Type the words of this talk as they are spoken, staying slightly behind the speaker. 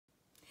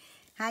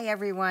Hi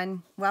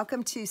everyone,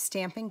 welcome to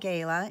Stampin'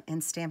 Gala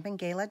and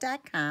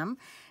StampinGala.com.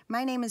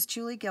 My name is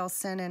Julie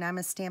Gilson and I'm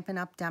a Stampin'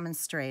 Up!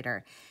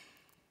 Demonstrator.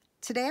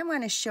 Today I'm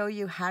going to show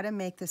you how to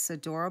make this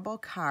adorable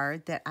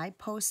card that I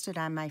posted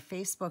on my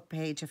Facebook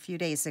page a few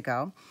days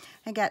ago.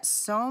 I got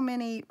so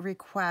many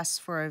requests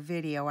for a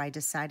video, I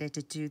decided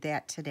to do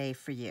that today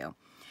for you.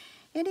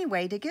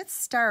 Anyway, to get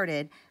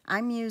started,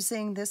 I'm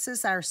using, this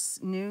is our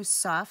new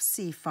soft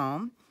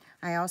seafoam.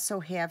 I also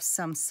have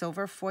some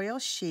silver foil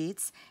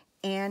sheets,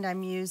 and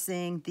I'm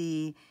using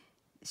the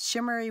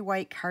shimmery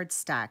white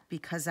cardstock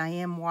because I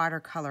am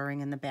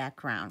watercoloring in the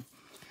background.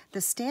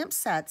 The stamp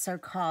sets are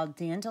called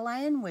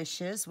Dandelion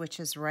Wishes, which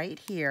is right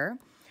here,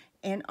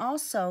 and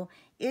also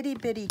Itty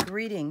Bitty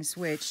Greetings,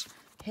 which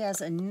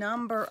has a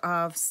number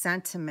of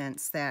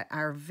sentiments that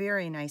are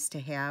very nice to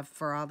have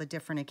for all the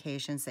different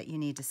occasions that you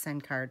need to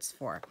send cards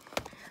for.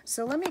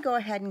 So let me go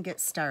ahead and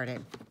get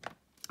started.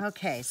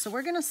 Okay, so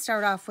we're going to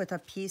start off with a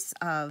piece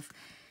of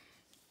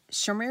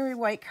shimmery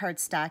white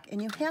cardstock,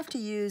 and you have to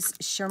use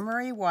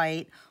shimmery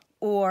white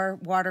or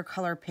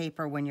watercolor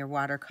paper when you're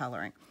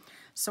watercoloring.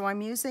 So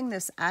I'm using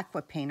this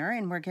aqua painter,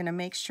 and we're going to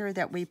make sure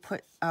that we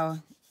put a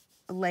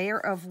layer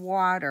of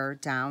water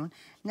down.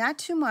 Not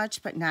too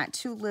much, but not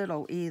too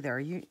little either.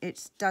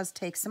 It does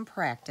take some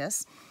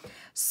practice.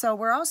 So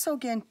we're also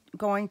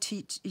going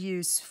to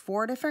use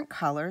 4 different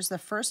colors. The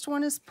first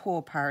one is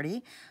Pool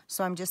Party.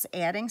 So I'm just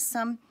adding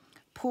some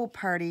Pool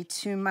Party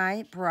to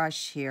my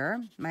brush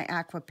here, my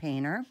aqua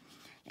painter,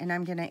 and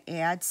I'm going to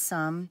add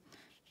some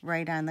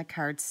right on the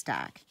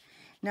cardstock.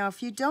 Now,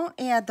 if you don't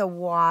add the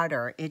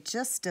water, it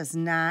just does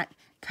not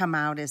come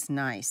out as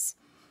nice.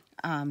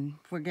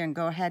 We're going to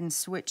go ahead and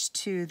switch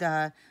to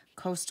the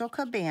Coastal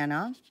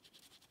Cabana,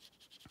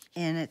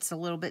 and it's a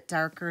little bit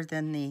darker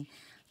than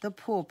the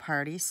Pool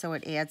Party, so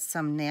it adds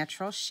some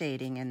natural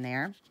shading in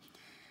there.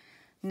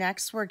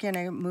 Next, we're going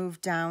to move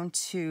down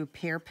to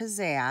Pear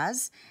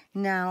Pizzazz.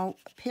 Now,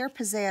 Pear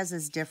Pizzazz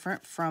is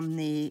different from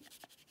the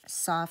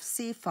soft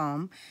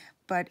seafoam,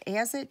 but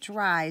as it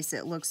dries,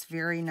 it looks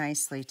very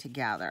nicely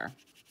together.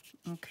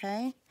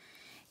 Okay?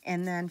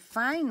 And then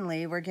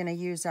finally, we're going to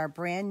use our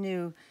brand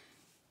new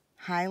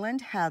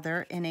Highland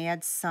Heather and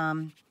add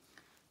some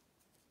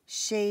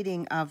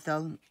shading of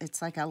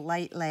it's like a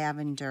light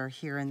lavender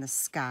here in the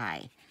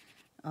sky.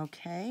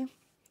 Okay?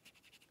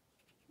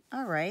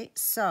 All right,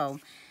 so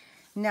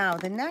now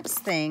the next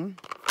thing,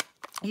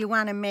 you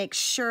want to make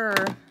sure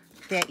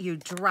that you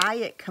dry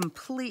it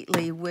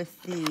completely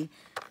with the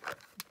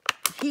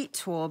heat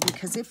tool,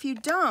 because if you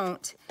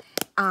don't,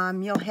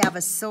 you'll have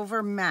a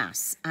silver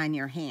mess on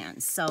your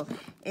hands. So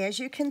as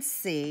you can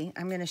see,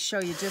 I'm going to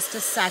show you just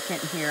a second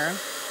here.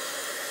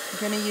 I'm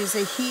going to use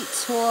a heat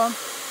tool.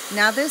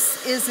 Now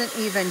this isn't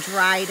even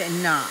dried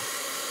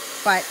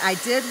enough, but I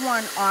did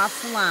one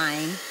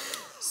offline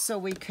so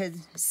we could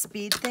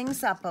speed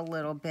things up a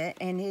little bit,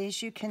 and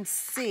as you can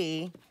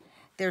see,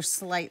 they're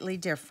slightly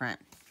different.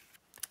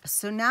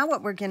 So now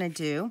what we're going to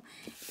do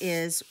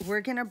is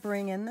we're going to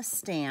bring in the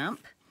stamp.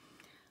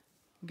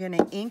 I'm going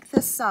to ink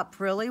this up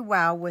really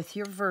well with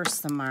your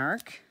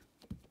Versamark.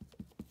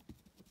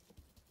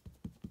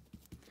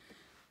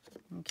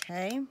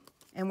 Okay,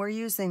 and we're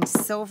using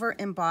silver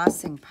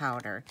embossing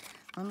powder.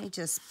 Let me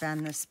just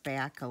bend this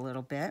back a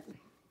little bit.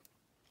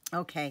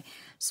 Okay,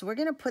 so we're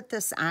going to put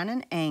this on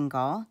an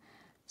angle,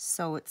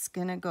 so it's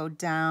going to go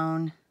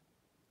down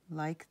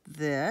like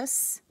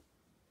this.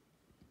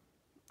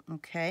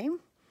 Okay,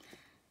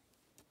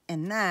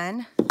 and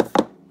then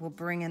we'll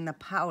bring in the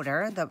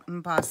powder, the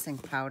embossing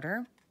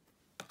powder.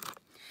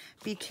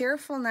 Be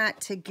careful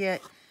not to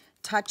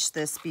touch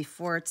this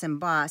before it's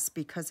embossed,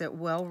 because it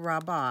will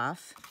rub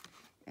off,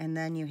 and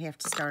then you have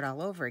to start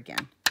all over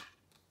again.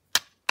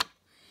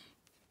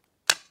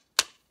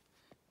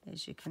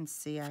 As you can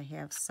see, I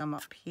have some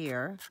up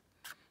here.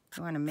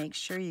 You want to make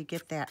sure you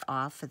get that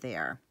off of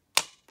there.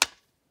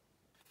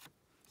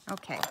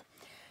 Okay,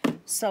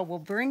 so we'll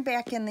bring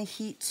back in the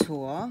heat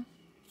tool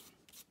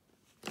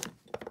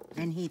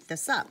and heat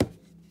this up.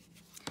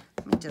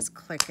 Let me just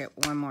click it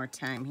one more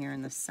time here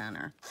in the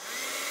center.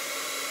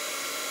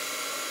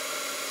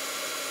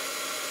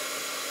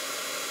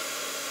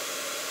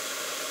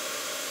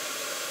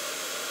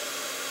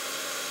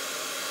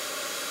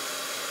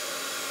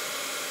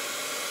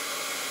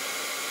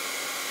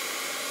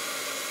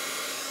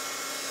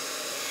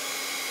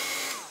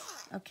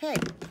 Okay,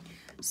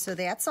 so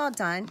that's all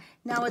done.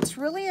 Now it's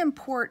really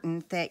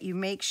important that you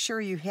make sure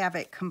you have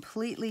it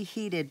completely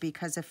heated,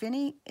 because if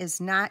any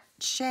is not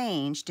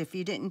changed, if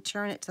you didn't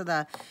turn it to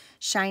the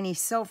shiny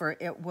silver,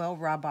 it will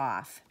rub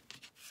off.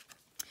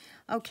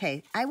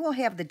 Okay, I will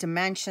have the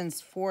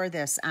dimensions for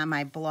this on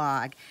my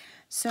blog.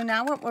 So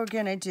now what we're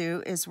going to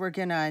do is we're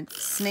going to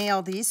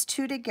snail these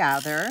two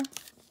together.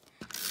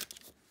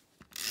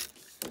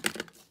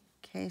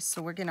 Okay,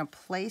 so we're going to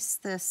place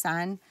this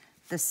on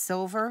the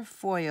silver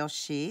foil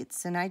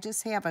sheets, and I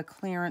just have a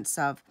clearance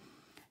of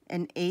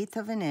 1/8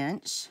 of an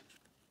inch.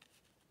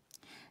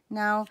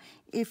 Now,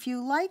 if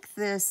you like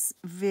this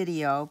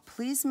video,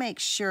 please make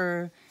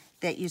sure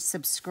that you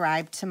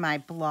subscribe to my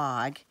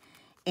blog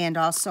and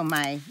also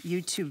my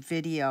YouTube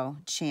video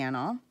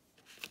channel.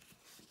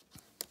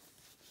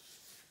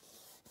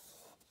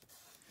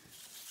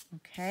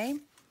 Okay,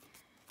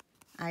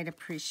 I'd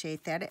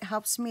appreciate that. It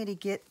helps me to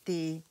get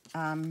the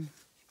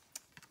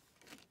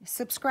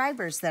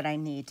subscribers that I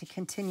need to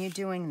continue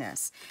doing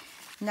this.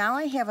 Now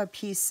I have a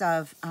piece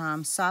of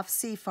soft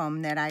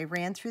seafoam that I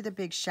ran through the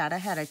Big Shot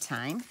ahead of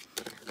time.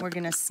 We're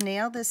going to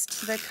snail this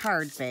to the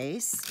card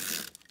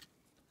base.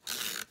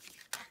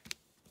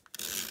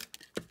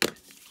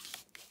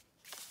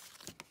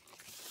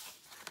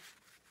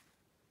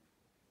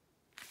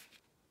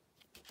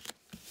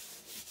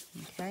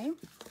 Okay,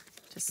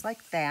 just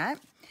like that.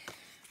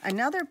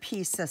 Another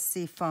piece of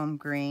seafoam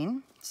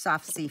green,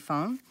 soft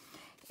seafoam,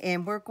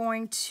 and we're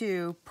going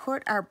to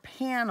put our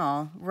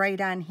panel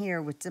right on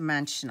here with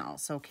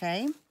dimensionals,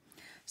 okay?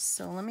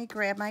 So let me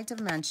grab my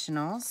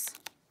dimensionals.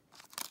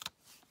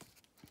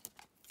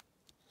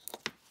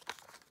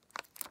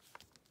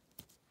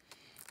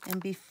 And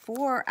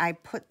before I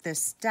put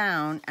this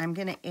down, I'm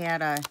gonna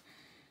add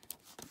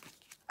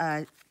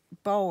a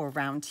bow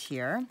around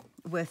here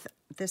with,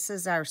 this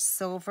is our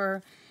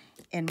silver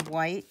and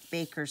white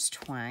baker's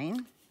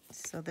twine.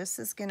 So this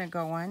is gonna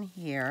go on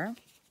here.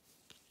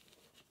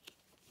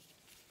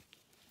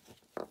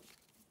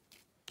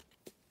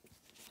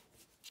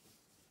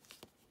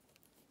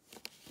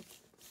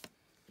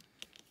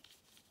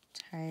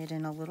 Tie it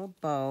in a little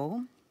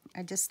bow.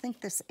 I just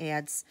think this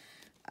adds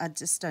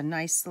just a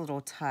nice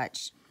little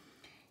touch.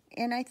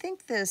 And I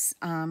think this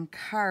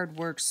card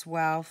works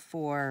well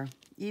for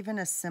even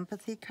a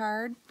sympathy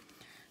card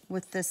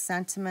with the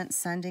sentiment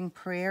sending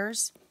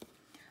prayers,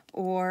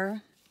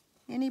 or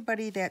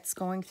anybody that's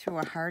going through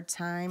a hard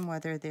time,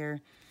 whether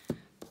they're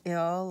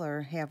ill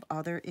or have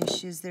other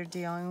issues they're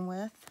dealing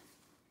with.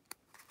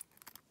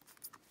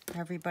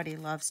 Everybody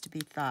loves to be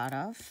thought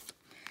of.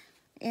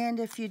 And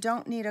if you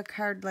don't need a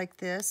card like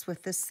this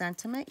with this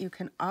sentiment, you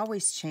can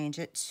always change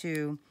it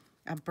to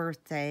a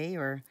birthday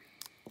or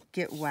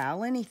get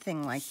well,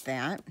 anything like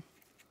that.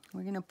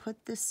 We're going to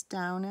put this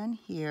down in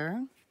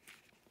here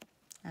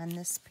on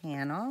this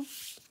panel.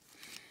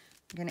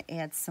 I'm going to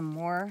add some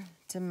more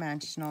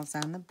dimensionals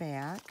on the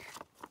back.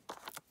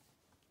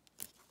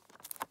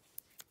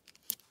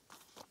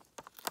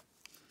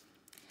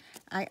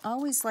 I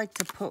always like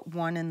to put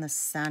one in the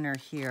center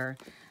here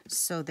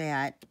so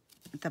that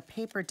the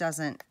paper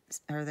doesn't,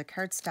 or the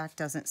cardstock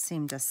doesn't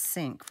seem to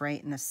sink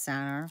right in the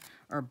center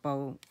or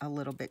bow a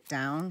little bit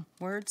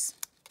downwards.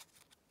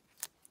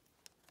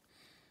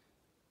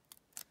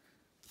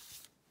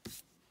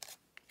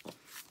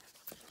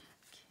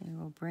 Okay,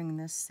 we'll bring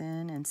this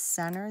in and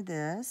center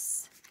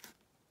this.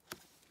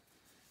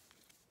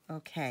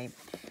 Okay,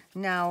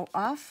 now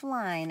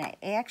offline I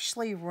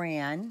actually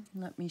ran,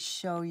 let me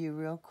show you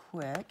real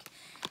quick.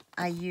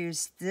 I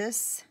used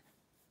this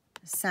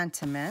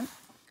sentiment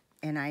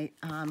and I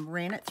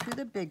ran it through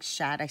the Big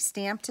Shot. I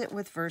stamped it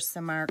with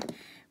Versamark,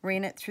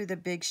 ran it through the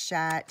Big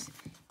Shot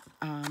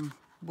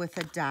with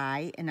a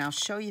die, and I'll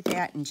show you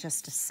that in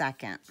just a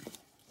second.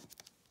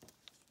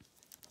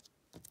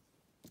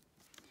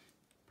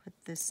 Put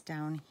this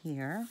down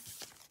here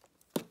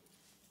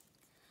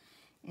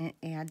and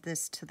add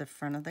this to the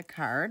front of the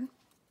card.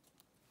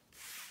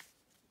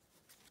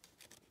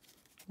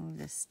 Move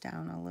this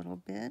down a little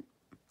bit.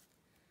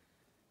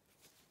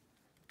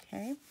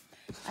 Okay.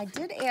 I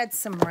did add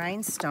some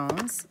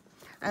rhinestones.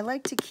 I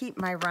like to keep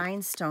my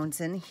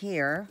rhinestones in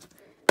here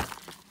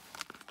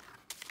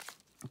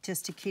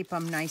just to keep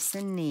them nice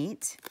and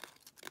neat.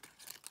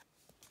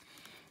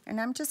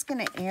 And I'm just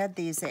going to add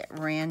these at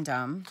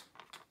random.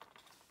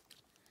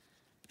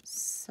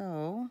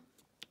 So,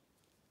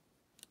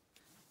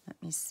 let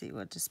me see,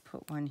 we'll just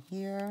put one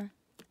here,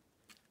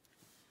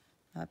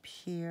 up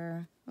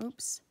here,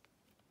 oops.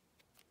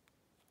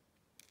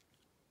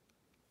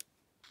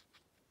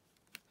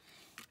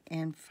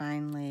 And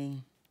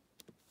finally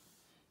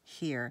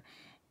here.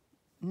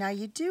 Now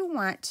you do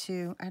want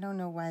to, I don't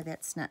know why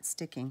that's not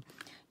sticking.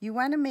 You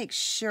want to make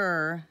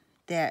sure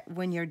that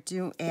when you're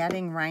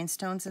adding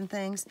rhinestones and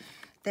things,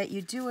 that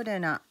you do it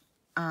in a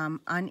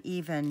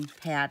uneven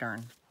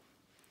pattern.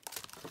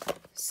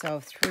 So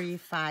 3,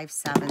 5,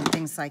 7,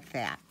 things like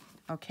that.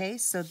 Okay,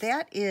 so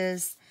that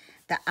is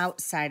the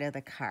outside of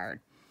the card.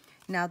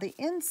 Now the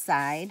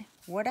inside,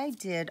 what I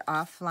did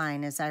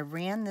offline is I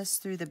ran this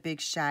through the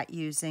Big Shot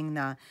using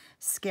the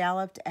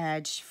scalloped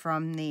edge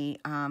from the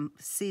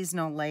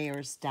Seasonal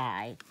Layers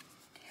die.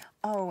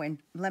 Oh, and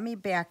let me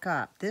back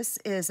up. This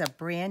is a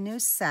brand new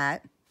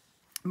set,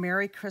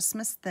 Merry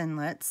Christmas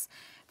Thinlits,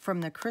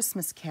 from the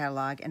Christmas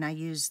catalog, and I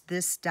used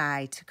this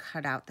die to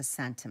cut out the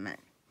sentiment.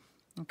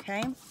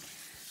 Okay,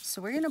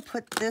 so we're going to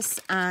put this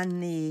on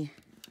the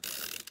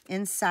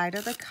inside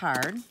of the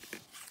card,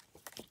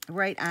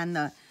 right on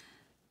the,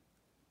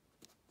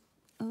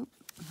 oh,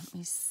 let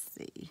me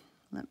see,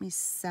 let me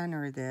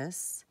center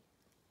this.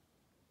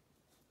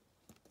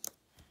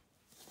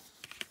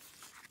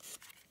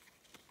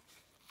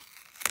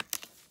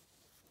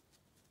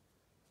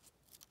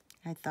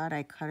 I thought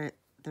I cut it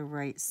the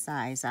right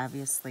size.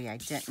 Obviously I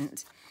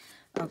didn't.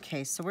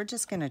 Okay, so we're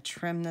just going to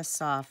trim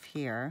this off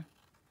here.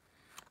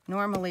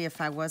 Normally,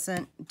 if I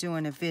wasn't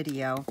doing a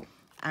video,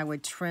 I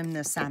would trim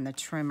this on the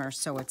trimmer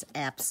so it's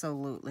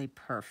absolutely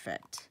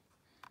perfect.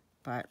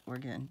 But we're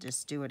going to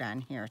just do it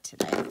on here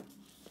today.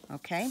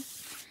 Okay?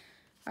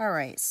 All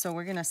right, so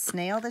we're going to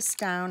snail this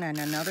down on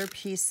another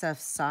piece of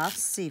soft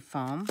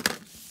seafoam.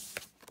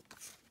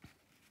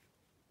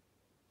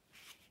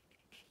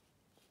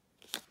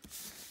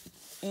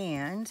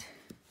 And,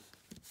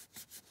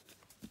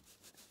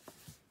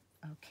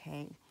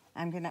 okay,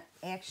 I'm going to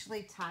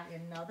actually tie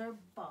another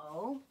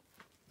bow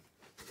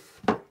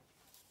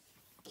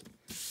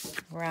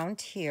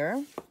around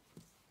here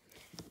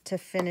to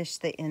finish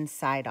the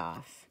inside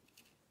off.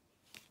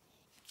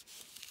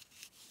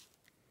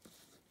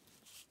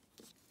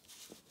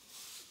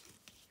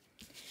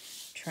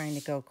 Trying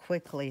to go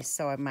quickly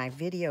so my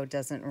video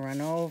doesn't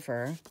run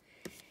over,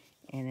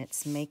 and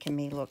it's making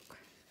me look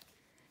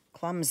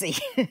clumsy.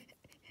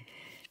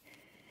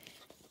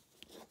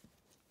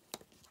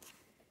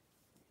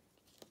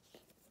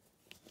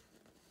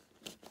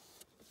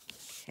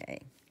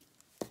 Okay.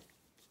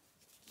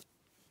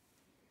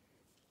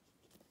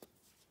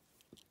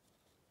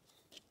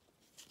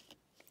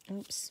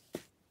 Oops.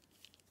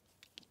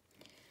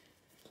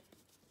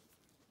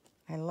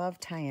 I love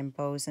tying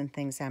bows and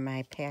things on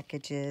my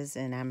packages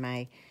and on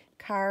my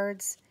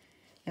cards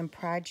and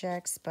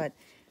projects, but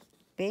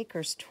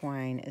baker's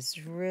twine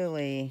is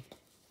really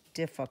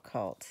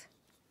difficult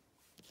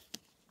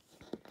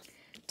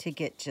to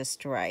get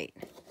just right.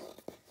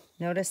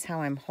 Notice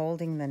how I'm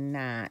holding the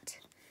knot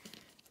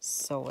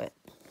so it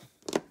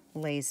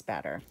lays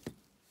better.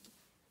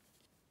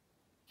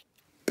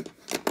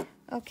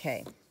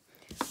 Okay,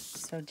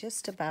 so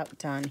just about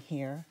done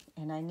here,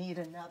 and I need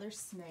another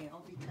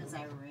snail because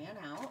I ran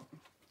out.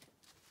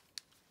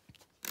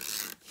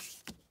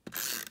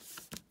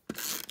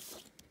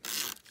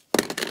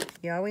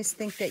 You always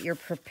think that you're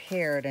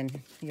prepared, and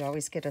you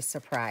always get a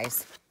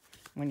surprise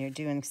when you're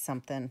doing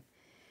something,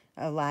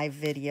 a live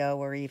video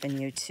or even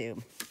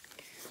YouTube.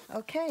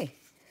 Okay,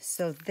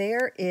 so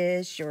there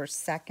is your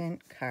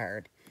second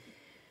card.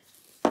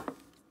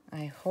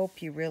 I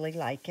hope you really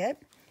like it.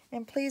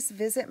 And please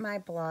visit my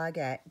blog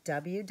at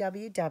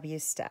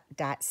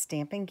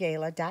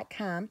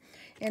www.stampinggala.com.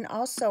 And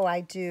also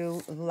I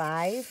do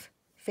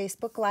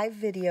Facebook Live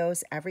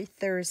videos every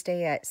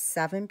Thursday at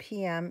 7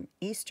 p.m.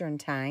 Eastern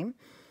Time.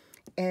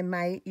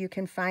 And you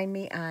can find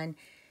me on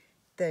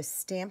the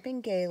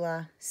Stampin'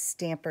 Gala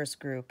Stampers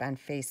group on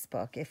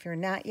Facebook. If you're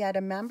not yet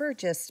a member,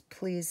 just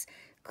please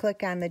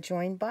click on the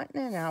join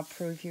button and I'll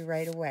prove you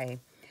right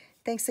away.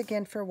 Thanks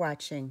again for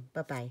watching.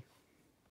 Bye-bye.